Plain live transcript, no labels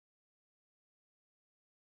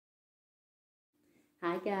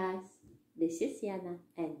Hi guys, this is Jana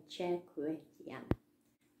and Czech with Jana.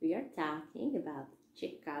 We are talking about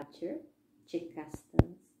Czech culture, Czech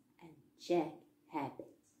customs and Czech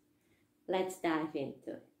habits. Let's dive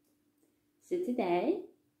into it. So today,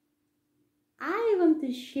 I want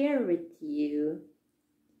to share with you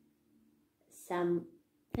some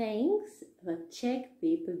things that Czech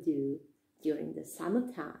people do during the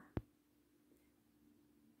summertime.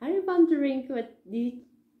 Are you wondering what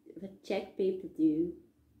Czech people do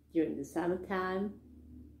during the summertime?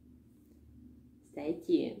 Stay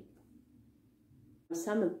tuned.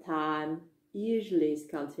 Summertime usually is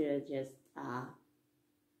considered just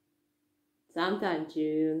sometime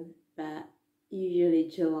June, but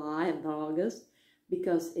usually July and August,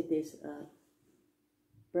 because it is a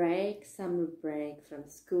summer break from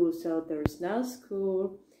school, so there's no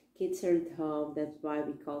school, kids are at home. That's why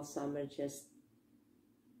we call summer just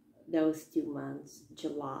those 2 months,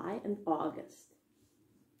 July and August.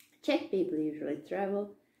 Czech people usually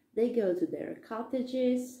travel. They go to their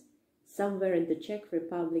cottages somewhere in the Czech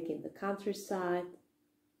Republic in the countryside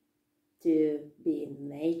to be in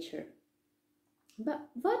nature. But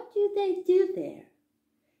what do they do there?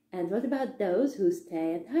 And what about those who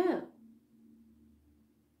stay at home?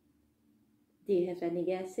 Do you have any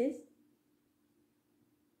guesses?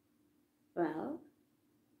 Well,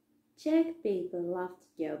 Czech people love to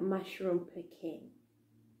go mushroom picking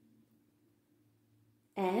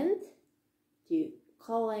and to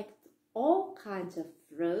collect all kinds of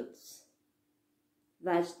fruits,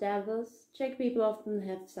 vegetables. Czech people often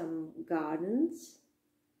have some gardens.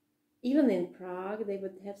 Even in Prague they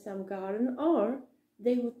would have some garden, or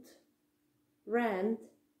they would rent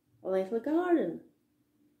a little garden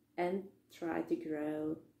and try to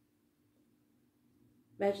grow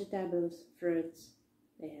vegetables, fruits.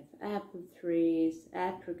 They have apple trees,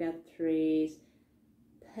 apricot trees,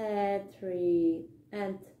 pear tree,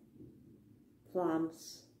 and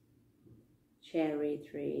plums, cherry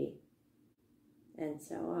tree, and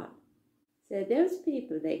so on. So those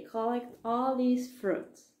people, they collect all these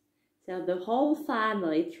fruits. So the whole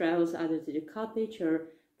family travels either to the cottage or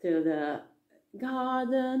to the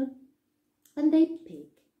garden, and they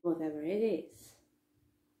pick whatever it is.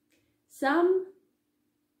 Some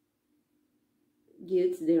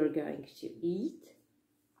goods they are going to eat,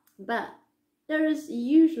 but there is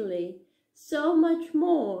usually so much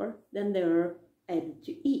more than they are able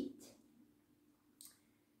to eat.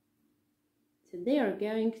 So they are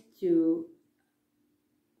going to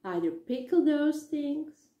either pickle those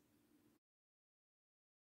things,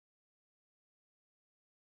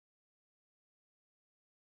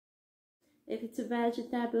 if it's a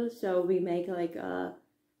vegetable, so we make like a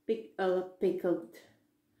pickled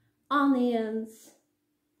onions,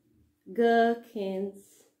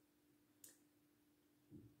 gherkins,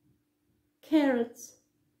 carrots,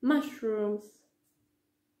 mushrooms,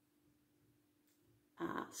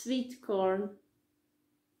 sweet corn,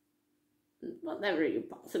 whatever you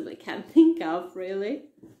possibly can think of, really.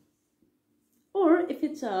 Or if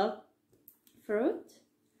it's a fruit,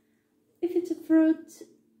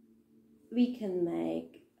 we can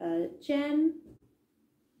make a jam.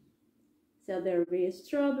 So there will be a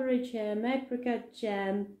strawberry jam, apricot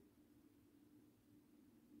jam,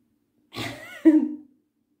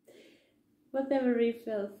 whatever we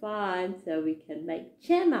feel fine, so we can make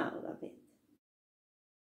jam out of it.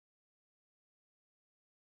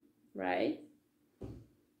 Right?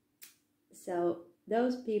 So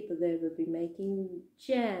those people, they will be making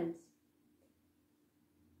jams,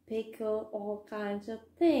 pickle all kinds of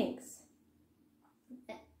things.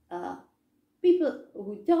 People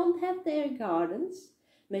who don't have their gardens,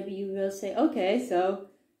 maybe you will say, okay, so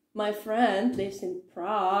my friend lives in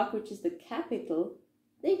Prague, which is the capital.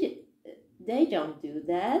 They don't do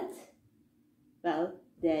that. Well,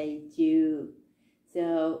 they do.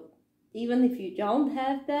 So even if you don't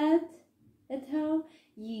have that at home,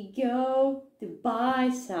 you go to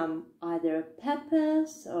buy some either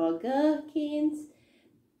peppers or gherkins,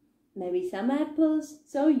 maybe some apples,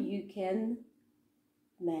 so you can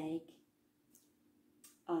make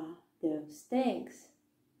those things.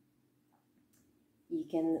 You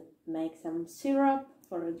can make some syrup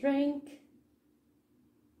for a drink.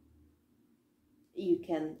 You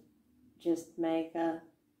can just make a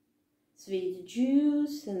sweet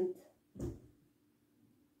juice and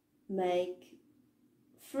make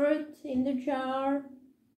fruit in the jar.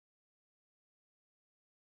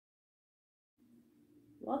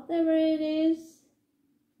 Whatever it is,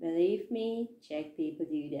 believe me, Czech people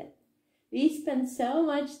do that. We spend so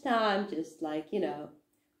much time just like,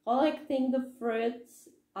 collecting the fruits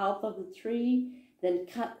out of the tree, then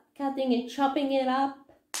cutting and chopping it up,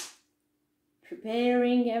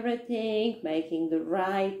 preparing everything, making the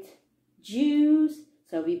right juice.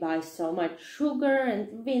 So we buy so much sugar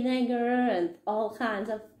and vinegar and all kinds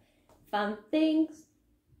of fun things.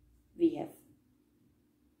 We have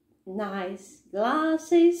nice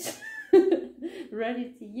glasses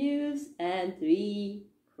ready to use, and we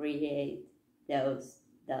create those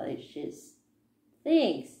delicious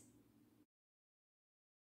things.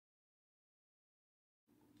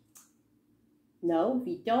 No,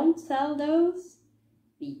 we don't sell those.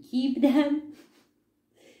 We keep them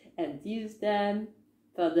and use them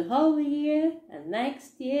for the whole year and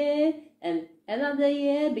next year and another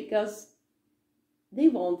year, because they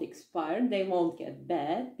won't expire, they won't get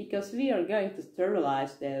bad, because we are going to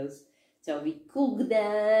sterilize those. So we cook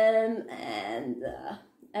them, and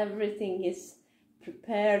everything is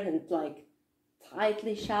prepared and like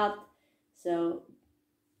tightly shut, so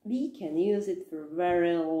we can use it for a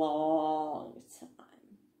very long time.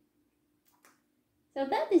 So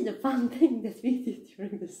that is the fun thing that we do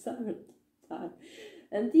during the summer time.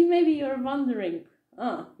 And maybe you're wondering,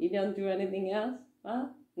 you don't do anything else?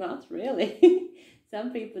 Well, not really.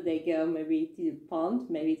 Some people, they go maybe to the pond,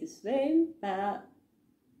 maybe to swim, but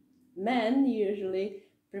men usually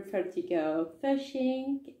prefer to go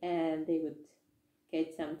fishing, and they would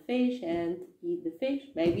get some fish and eat the fish.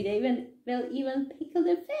 Maybe they will even pickle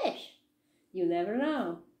the fish. You never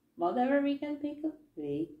know. Whatever we can pickle,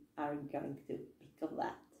 we are going to pickle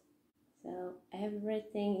that. So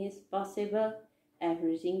everything is possible.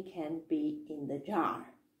 Everything can be in the jar.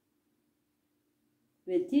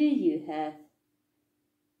 What do you have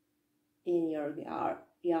in your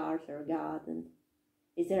yard or garden?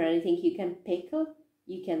 Is there anything you can pickle?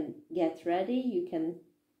 You can get ready. You can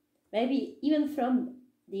maybe even from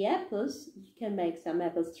the apples, you can make some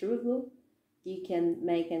apple strudel. You can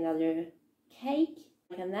make another cake,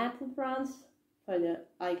 like an apple crunch for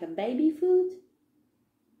like a baby food.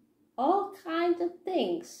 All kinds of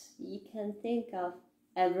things you can think of.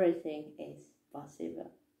 Everything is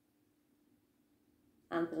possible.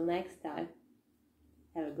 Until next time,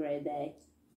 have a great day.